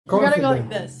gotta go like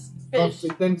this. Fish.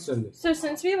 Confidentially. So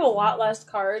since we have a lot less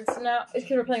cards now, it's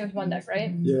because we're playing with one deck,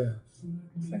 right? Yeah.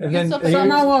 And then- So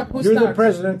now what? Who you're the starts?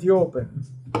 president, you open.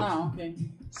 Oh, okay.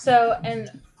 So, and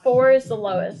 4 is the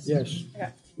lowest. Yes.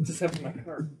 Just having my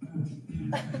card.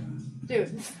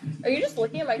 Dude, Are you just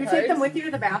looking at my you cards? take them with you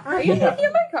to the Are bathroom? you looking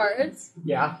at my cards?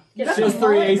 Yeah. Get She has out.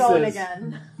 3 Wallet going aces.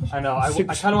 again. I know. I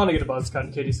kind of want to get a buzz cut.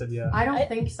 And Katie said yeah. I don't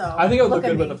think so. I think I would look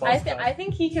at good me. with a buzz cut. I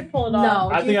think he could pull it No,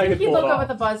 off. I do you think I think could he'd pull look it good off.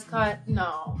 with a buzz cut?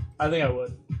 No. I think I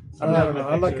would. I don't know.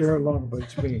 I like your hair long, but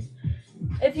it's me.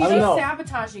 If you I don't She's know.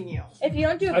 sabotaging you. if you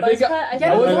don't do a I buzz think cut, I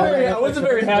Get think it. I wasn't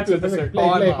very happy with this hair. Play, Oh,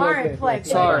 I'm play, not. play. Alright, play.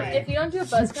 Sorry. if you don't do a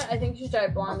buzz cut, I think you should dye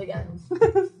blonde again.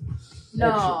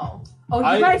 No. Oh, you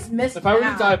I- guys missed If I were to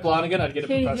that. dye blonde again, I'd get a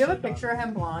Katie, do you have a professional picture of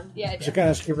him blonde? Yeah, I She do. kind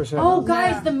of skip us out. Oh,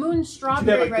 guys, Yeah. the moon's You have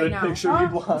strawberry a right good now. picture of you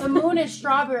blonde. The moon is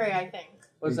strawberry, I think.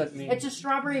 What does that mean? It's a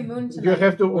strawberry moon You tonight.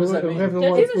 have to. What does that mean? You have to Did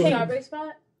I work do the for- strawberry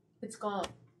spot? It's gone.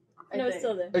 I No, it's think.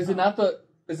 still there. Is it not the?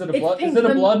 Is it a It's blood? pink. Is it a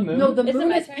The- blood moon? No, the Is it moon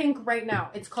my is turn? pink right now.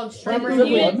 It's called Is strawberry it a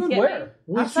You moon. blood didn't moon? skip Where?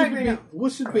 We Outside should right be. now. We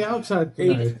should be outside tonight.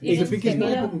 You It's the didn't biggest skip me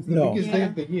day. though? It's the No. biggest day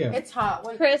of the year. It's hot.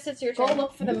 When, Chris, it's your go turn.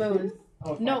 look for the moon.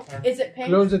 Oh, it's my No, turn. is it pink?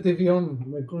 Close the TV on.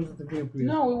 Close the TV, please.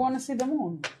 No, we want to see the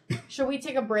moon. Should we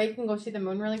take a break and go see the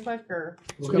moon really quick, or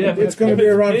Yeah, It's going to be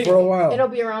around for a while. it'll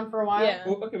be around for a while? Yeah.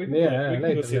 Well, okay, we can, Yeah, we can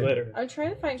later, go see later. I'm trying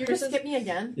to find Did you just Chris's. skip me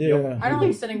again? Yeah. I don't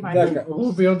like sitting by That me. guy.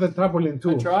 We'll be on the trampoline I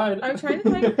too. tried. I'm trying to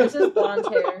find Chris's blonde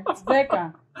hair. It's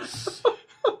Becca.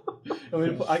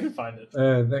 I can find it.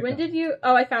 That When guy. did you?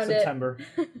 Oh, I found September.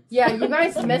 Yeah, you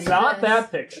guys missed Not this.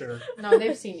 that picture. No,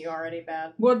 they've seen you already bad.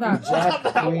 What that? Jack,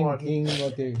 That Queen, one. King,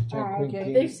 okay. Jack, Oh, Queen, okay.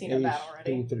 King, They've seen it Ace, bad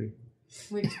already. 2, 3.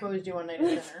 We exposed you one night at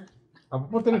dinner. Από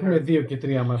πότε έχουμε 2 και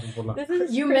 3 μάθουν πολλά. This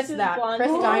is You Chris's missed that. blonde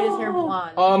Chris hair. dyed his hair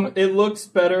blonde. It looks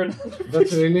better.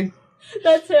 That's really?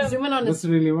 That's him. Zoom in on his. That's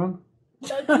really one?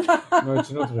 That's, No,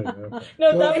 it's not really. Okay. no,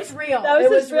 that was It's real. that was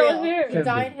it his was real real. hair. He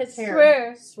dyed his hair. Swear.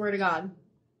 Swear to God.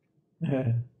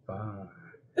 Ah.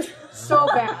 So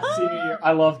bad. Senior year.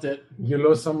 I loved it. You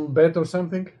lost some bet or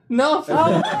something? No.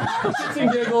 Shits and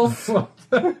giggles.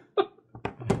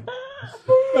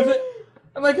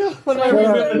 I'm like, oh, when I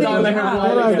remember the time I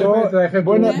heard Τώρα it. εγώ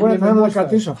μπορεί να θέλω να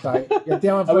κρατήσω αυτά. Γιατί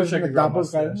άμα I wish I φέρεις could με grab double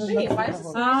mustache. κάνεις. Wait, why is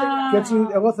this Ah. Και έτσι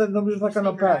εγώ θα νομίζω θα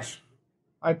κάνω pass.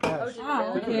 I Oh, pass. did you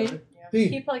Ah, really? okay. Can Τι?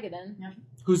 you plug it in?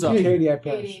 Who's up? Katie, I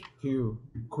pass. Katie. To you.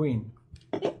 Queen.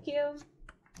 Thank you.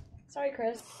 Sorry,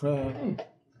 Chris.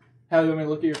 How do you want me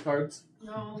to look at your cards?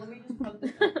 No, let me just plug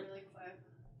this in really quick.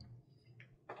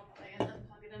 I'll play and then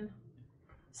plug it in.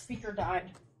 Speaker died.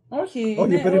 Όχι. Όχι,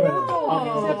 ναι. περίμενε. Όχι,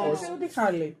 δεν έπαιξε ούτε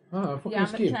χάλι. Ah, fucking Yeah, but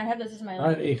skip. can I have this as my Ah,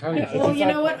 life? η χάρη. Well, you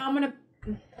know what? I'm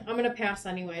gonna pass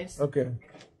anyways. Okay.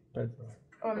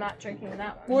 Oh, I'm not drinking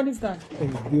that one. What is that?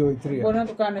 Έχεις 2 ή 3. Μπορεί να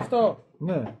το κάνει αυτό.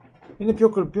 Ναι. Είναι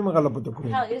πιο μεγάλο από το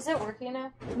Queen. Hell, is it working now?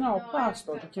 No, pass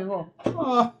τότε κι εγώ.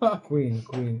 Queen,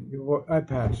 Queen. I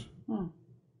pass.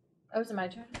 Oh, is it my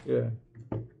turn? Yeah.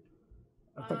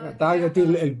 Αυτά κατά γιατί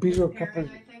ελπίζω κάποιος...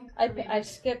 I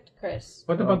skipped Chris.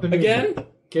 What about the music? Again?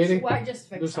 Katie? Well, I just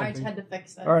Do fixed. I something. had to fix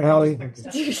it. Alright, Hallie.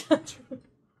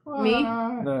 Me?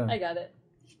 Ναι. I got it.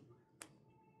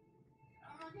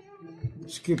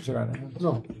 Skip σε κάνε.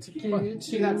 No.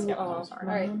 She got skipped. Oh, sorry.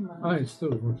 Alright. Ah, it's still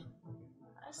good.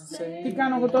 Τι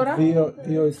κάνω εγώ τώρα? 2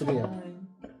 ή 3.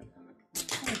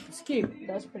 Skip.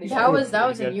 That's pretty That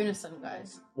was in Good. unison, guys.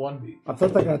 One. Αυτό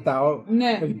τα κρατάω.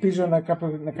 Ναι. Ελπίζω να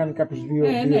κάνει κάποιος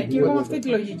 2. Ναι, και εγώ με αυτή τη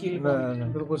λογική λοιπόν.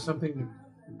 Ναι. There was something...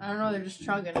 I don't know. They're just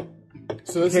chugging.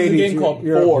 So this Katie, is a game called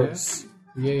you're up, Fours.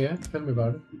 Yeah. Tell me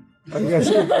about it. I guess.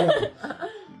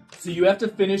 So you have to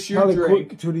finish your Hallie, drink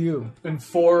to you. in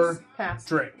 4 Pass.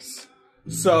 drinks.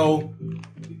 So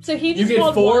So he you just get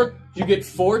called 4. one. You get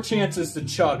 4 chances to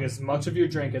chug as much of your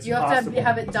drink as You have possible. to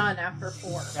have it done after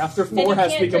 4. After And 4 you has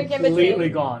to be can't drink in completely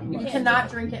between. gone. You cannot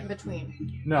drink it in between.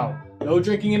 No, no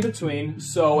drinking in between.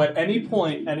 So at any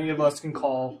point, any of us can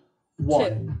call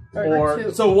 1, Or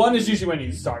two. so 1 is usually when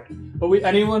you start. But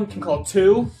anyone can call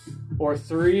 2, or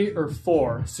 3, or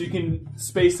 4. So you can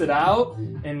space it out.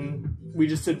 And we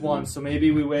just did 1, so maybe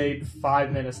we wait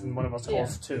 5 minutes and one of us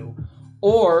calls 2.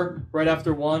 Or right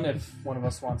after 1, if one of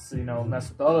us wants to, mess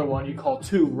with the other one, you call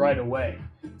 2 right away.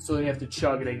 So then you have to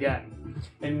chug it again.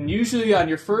 And usually on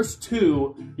your first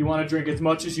 2, you want to drink as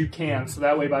much as you can, so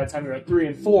that way by the time you're at 3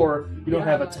 and 4, you don't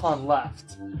have a ton left.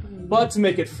 But to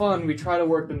make it fun, we try to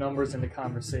work the numbers into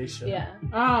conversation. Yeah.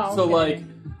 Ah, So okay. like,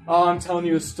 I'm telling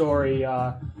you a story.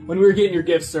 When we were getting your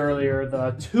gifts earlier, the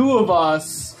 2 of us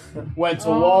went to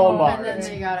Walmart. And then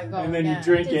they gotta go. And then you again.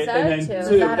 drink Is it, that and a then two?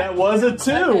 2. Is that a- That was a 2.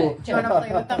 Do you wanna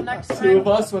play with them next time? 2 of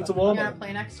us went to You wanna Walmart.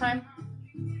 play next time?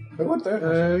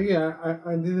 Yeah,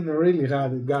 I didn't really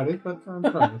got it, but I'm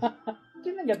trying.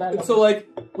 Δεν κατάλαβα. So like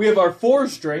we have our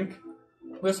fours drink,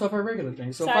 we also have our regular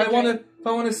drink. So Side if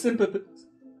I want to sip it,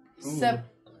 Sip.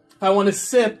 if I want to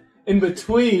sip in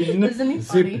between, Isn't he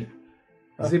funny?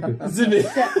 Zip it. zip it.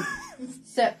 Sip.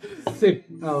 Sip. Sip.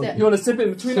 You want to sip it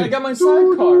in between? I got my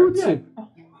sidecards. Sip.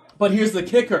 But here's the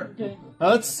kicker. Okay. Now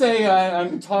let's say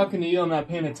I'm talking to you, I'm not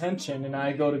paying attention, and I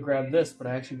go to grab this, but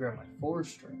I actually grab my fours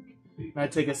drink. And I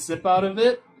take a sip out of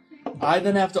it. I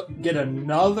then have to get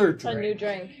another A new drink,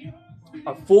 drink.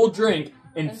 a full drink,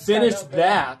 and And start finish over.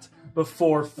 that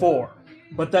before 4.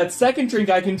 But that second drink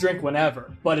I can drink whenever,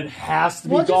 but it has to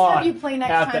be We'll just gone. have you play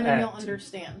next at the time and end. you'll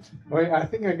understand. Wait, I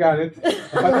think I got it.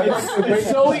 It's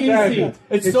so easy.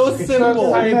 It's so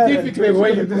simple. Scientifically,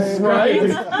 way you describe Right?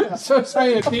 it. So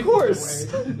scientific. Of course.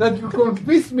 That you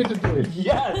convinced me to do it.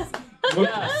 Yes.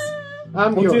 Yes.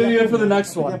 I'm We'll do yours. it for the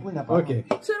next one. Okay.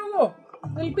 Ξέρω εγώ.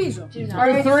 Ελπίζω.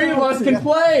 The 3 of us can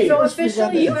play. So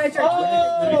officially, you guys are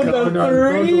Oh, No, the no,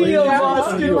 3 of don't us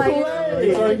do can it.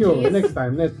 play. So you, next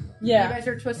time. Let's. you Yeah. guys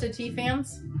are Twisted Tea fans.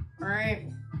 All right.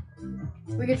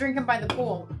 We could drink them by the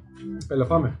pool. Έλα,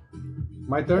 πάμε.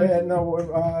 My turn? No,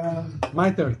 My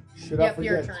turn. should I Yep,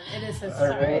 your forget? turn. It is his All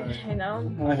turn. right, I know.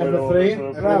 I have a 3.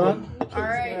 Bravo. All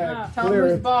right. Yeah, Tell him clear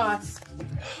who's it. boss.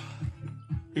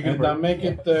 You can And I make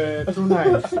it 2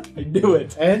 nice. I do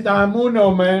it. And I'm Uno,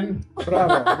 man.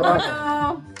 Bravo, bravo.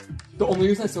 Oh, The only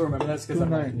reason I still remember that is because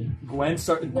Gwen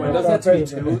No, does that to me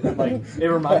too, and like it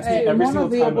reminds me Hey, every mono single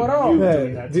δύο time μπορώ. of you Ναι,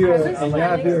 doing that. δύο, I was εννιά,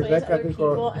 trying to δύο, explain to δέκα, other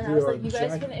people, and I was like, you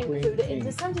guys Jack, can Queen, include it King.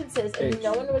 into sentences, and H.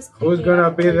 no one was picking Who's gonna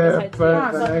up be until the you said, first,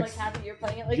 yeah, the something next? like happy, you're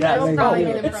playing it like Yes. they'll probably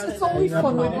be the It's president. so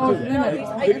fun when you do Όχι, δεν that.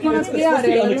 έχω. I Ήρθα να it's σκιάρει, supposed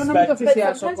to be αλλά να μην το But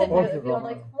θυσιάσω sometimes I ακόμα. do it, you know,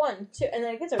 like 1, 2, and then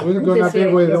it gets a Who's gonna be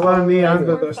with the one knee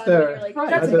under the stair?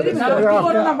 Κάτσε, Under the περίμενε. stair. Τι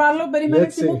μπορώ να βάλω, περίμενε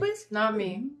Let's τι μου see. πες. Not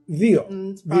me. 2.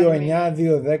 It's probably me. 2-9,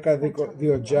 2-10,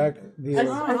 2 Jack, 2.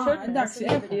 I showed εντάξει,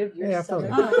 a video of your αυτό.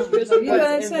 stomach. Είδα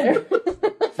εσένα.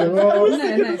 Εγώ, Ναι,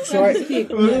 ναι, So I- ισχύει.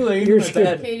 Literally, You're my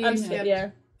bed. Katie, I'm you skipped. yeah.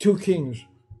 2 kings.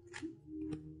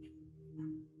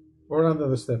 Or under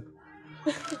the step.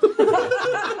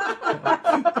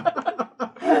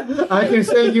 I can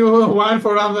send you one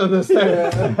for under the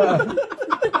step.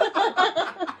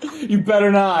 You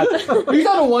better not. You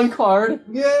got a 1 card.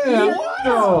 Yeah.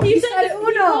 No. He said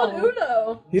Uno.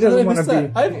 Uno. He doesn't I want to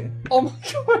missed that. be. Oh my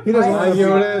god. He doesn't want Are to you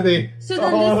be. ready? So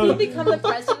then this will become the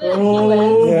president. Oh He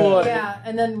wins. Yeah. boy. Yeah,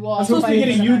 and then we'll I'm supposed to be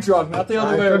getting you drunk, not the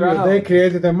other I way told you, they around.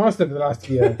 created a monster last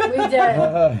year. We did.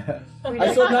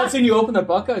 I still have not seen you open the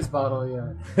Buckeyes bottle yet.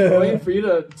 I'm waiting for you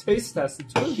to taste test the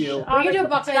 2 of you. We can do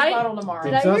a Buckeyes Did I- bottle tomorrow.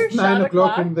 did I hear Just 9 shot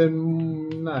o'clock o'clock? in the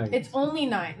night. It's only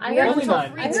 9. I We heard have only until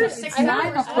 9. 3 I to heard 6 I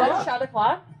heard hours. shot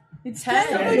o'clock. It's 10.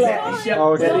 Daddy,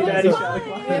 Oh, daddy, okay. daddy, So- shot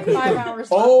We have 5 hours.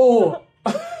 Oh!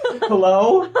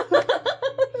 Hello?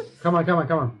 Come on, come on,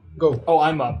 come on. Go. Oh,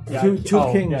 I'm up. Yeah, Two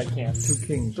oh, kings. Yeah, I can. 2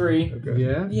 kings. 3. Okay.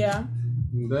 Yeah. Yeah.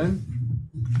 And then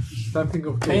something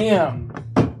of 2. Bam!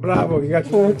 Bravo, you got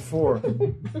 4.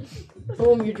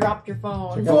 Boom, you dropped your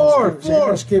phone.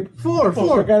 4. Skip.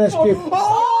 4. I gotta skip.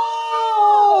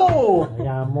 Oh!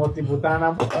 Για μότι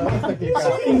πουτάνα.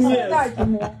 Παιδάκι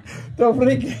μου. Το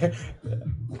βρήκε.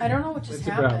 I don't know what just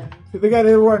Έτσι, μπράβο. happened. They got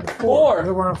everyone 4. 4.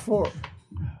 Everyone 4.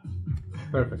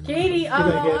 Perfect. Katie, Did I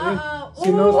get it? uh-oh. She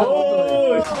knows how to do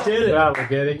Oh, it. she did it. Bravo,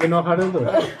 Gary. You know how to do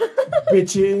it.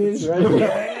 Bitches.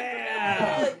 Right?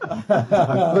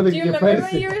 Αυτό είναι Do you και remember what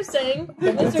πέρσι. you were saying,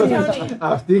 Mr. County?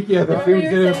 Αυτή και η αδερφή μου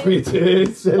Remember you είναι were saying,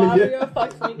 bitches. Έλεγε. Lavrio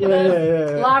fucks me.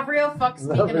 Yeah. Lavrio fucks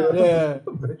Mykonos. Yeah.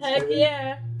 Heck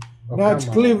yeah. Now it's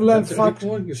Cleveland fucks.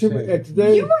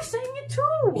 Today. You were saying it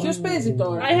too. Ποιος παίζει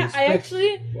τώρα. I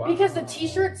actually Because the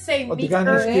t-shirts say Ότι Mykonos.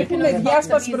 κάνεις skip. Έχουν Mykonos fucks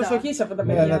διάσπαση Ibiza. προσοχής αυτά τα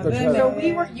Ναι, παιδιά. ναι, το Δεν ξέρω. So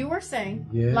είναι- you were saying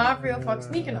Yeah. Lavrio fucks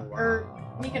Mykonos or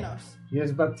Mykonos. Yes,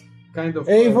 but kind of.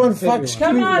 Avon fucks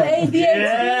Come on, ADHD.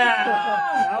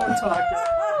 Yeah! Now we're talking.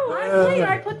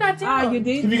 I put that down. Ah, you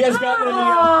did? Have you guys gotten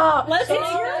any? let's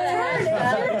It's your turn.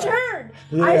 It's your turn.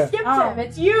 Yeah. I skipped Oh. him.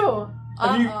 It's you.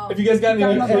 Have you guys got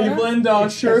any Got Cleveland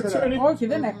shirts or anything? Όχι,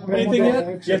 δεν έχουμε. Anything yet?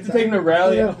 You have to take them to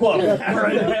rally. Yeah. Well, hell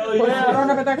Μπορώ yeah.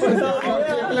 να πετάξω.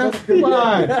 Come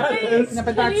on. Να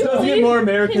πετάξω. Doesn't get more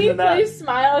American Can you than that. please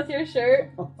smile with your shirt?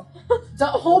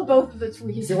 Hold both of the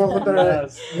tweets.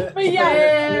 Yes. But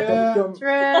yeah.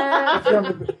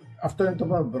 Trip. Αυτό είναι το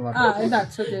μόνο που πρέπει να Α, κάνω.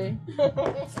 εντάξει, οκ.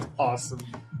 Awesome.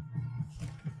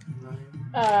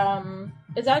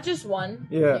 Is that just one?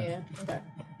 Yeah. Okay.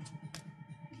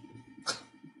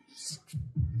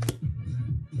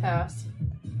 Pass.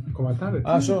 Κομματάρε.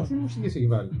 Άσο. Τι μουσική έχει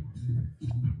βάλει.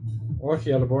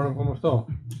 Όχι, αλλά μπορώ να πω με αυτό.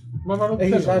 Μα βάλω ό,τι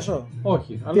Έχεις θέλω. άσο.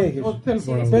 Όχι, αλλά έχεις? ό,τι θέλω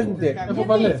μπορώ να Πες πω. μου τι. Έχω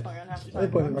παλέ. Δεν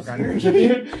μπορεί να το κάνει.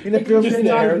 Είναι πιο Just είναι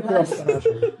there. μικρό από τον άσο.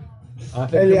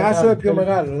 Άσο είναι πιο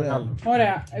μεγάλο. Ναι.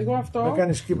 Ωραία, εγώ αυτό. Να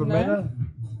κάνεις skip Ναι. εμένα.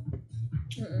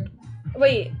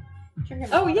 Wait.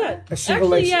 Oh yeah. A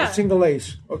single Actually, ace. yeah. A single ace.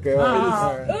 Okay. Ah.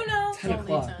 alright. Uno. It's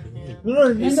only 10, yeah. No,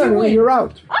 you win. you're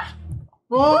out.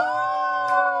 Oh!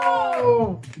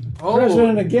 Oh,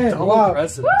 President again. double Wow.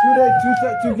 president.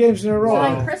 Two games in a So row.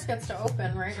 then Chris gets to open,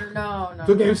 right? Or no.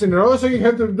 2 games in a row, so you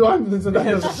have to do it.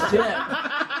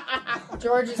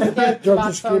 George is skip. George is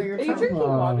Bosco, skip. your Are you turn. drinking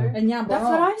water? 9 That's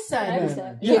what I I said.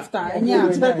 understand. Γεύτα,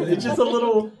 9. It's just a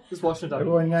little. Just watch it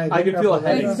Everyone down. night. I can feel a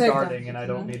headache Exactly. starting, and I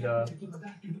don't need to.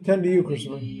 10 to you,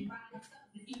 Christopher.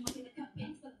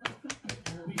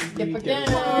 Skip again.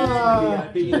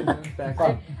 Back I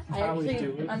up. I How we actually, do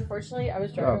it. unfortunately, I was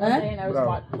driving Bravo. one day and I was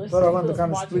Bravo. listening Però to quando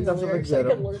fanno watching split the up sono lyrics, I zero.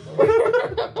 could learn the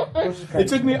lyrics. It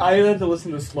took me. I had to listen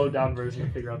to the slowed down version to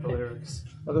figure out the lyrics.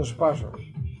 Θα το σπάσω.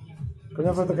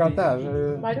 Καμιά φορά το κρατάς.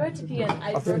 Why do I have to pee in? I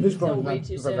After broke this it still one, way not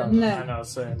too to soon. I Ναι. know,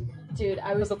 same. Dude,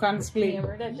 I was Το κάνεις split.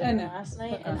 hammered at Yeah, dinner no. last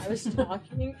night and I was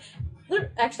talking.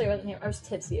 Actually, I wasn't hammered. I was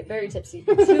tipsy, very tipsy.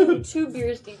 Two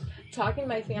beers deep, talking to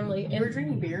my family. You were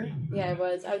drinking beer? Yeah, I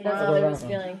was. That's what I was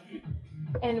feeling.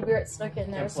 And we were at Snookin'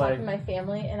 and I was talking to my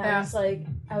family and I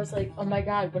was like, oh my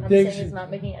god, what I'm Thanks. saying is not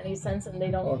making any sense and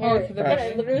they don't Okay. care. Okay, And I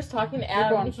literally was talking to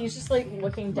Adam and he's just like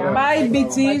looking down. Bye, like,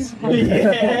 bitches.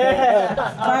 Yeah.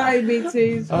 Bye,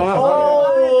 bitches. Oh.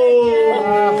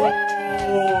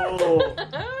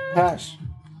 Pass.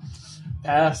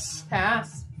 Pass.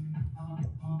 Pass.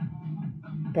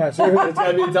 Pass. It's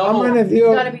gotta be double. Άμα είναι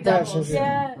δύο, Gotta be doubles. passes.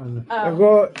 Yeah.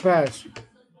 Εγώ pass.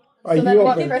 Are So you then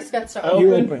what open? Chris gets to Oh. open. You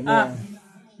Open? open, Ah. yeah.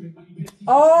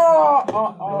 Oh,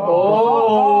 oh, oh.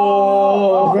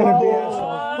 Oh. I'm gonna be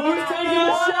asshole. Who's taking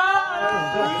a shot?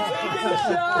 Who's taking a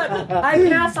shot? I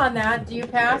pass on that. Do you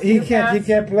pass? He You can't. pass? He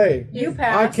can't play. You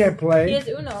pass. I can't He play. is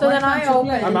Uno. So then I can't you open.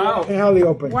 play? I'm out. And Holly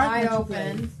open. Why I can't you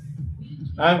open.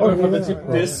 I'm going for the Okay, chip.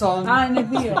 This song. Ah, είναι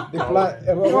δύο. The pla-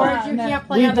 George, you no. can't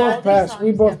play we on both that. pass. We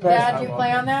both Dad, pass. do you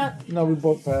play on that? No, we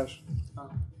both pass.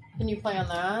 Can you play on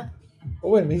that? Oh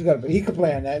wait a minute. He's got. He can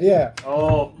play on that. Yeah.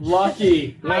 Oh, lucky.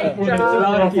 For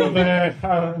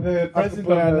the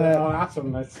president of the awesome.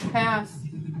 That's Pass.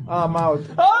 I'm out.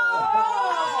 Oh!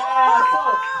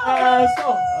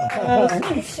 Asshole.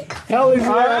 Hell is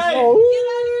All right. asshole.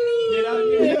 Get on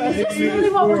your Is this really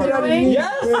what we're doing?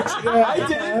 Yes, I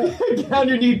did. Get on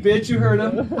your knee, bitch. You heard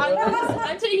him.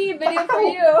 I'm taking a video for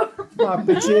you. My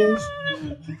bitches.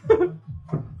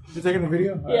 You taking the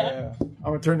video? Yeah.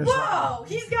 I'm gonna turn this on. Whoa,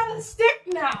 he's got a stick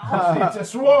now. it's a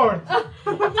sword.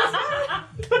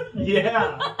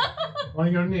 Yeah. On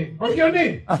your knee. On your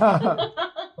knee.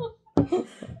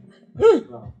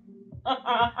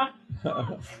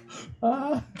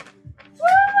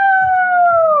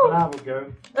 Bravo, girl.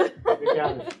 You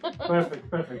got it. Perfect,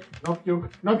 perfect. Knock you.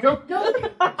 Knock you.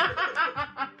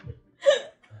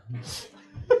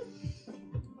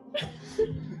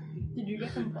 Did you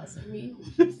get them blessing me?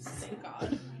 Thank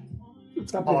God.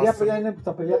 Τα παιδιά είναι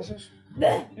τα παιδιά σας.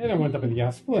 Είναι μόνο τα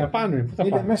παιδιά σου. Πού είναι πάνω, πού τα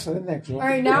Είναι πάμε. μέσα, δεν είναι έξω. All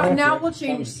right, now we'll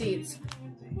change seats.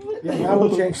 Yeah, now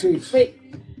we'll change seats. Wait,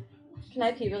 can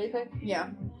I pee really quick? Yeah.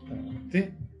 Τι,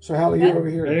 So Hallie, you're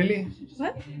over here. really?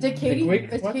 Did Katie? Wait,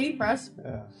 is what? Katie press?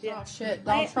 Yeah. Oh shit!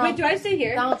 Donald Trump. Wait, do I stay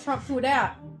here? Donald Trump. Who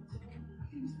dat?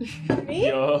 Me?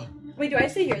 Yo. Wait, do I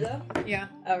stay here though? Yeah.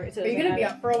 Oh, right. So Are you gonna be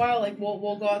up for a while? Like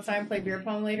we'll go outside and play beer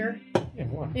pong later. Yeah,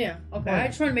 why? Yeah. Okay. I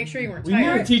just want to make sure you weren't We need to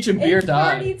tired. teach him beer It's die.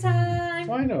 party time.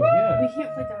 Why not? Yeah. We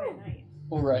can't play die at night.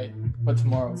 All right, but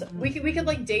tomorrow. We could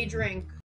like day drink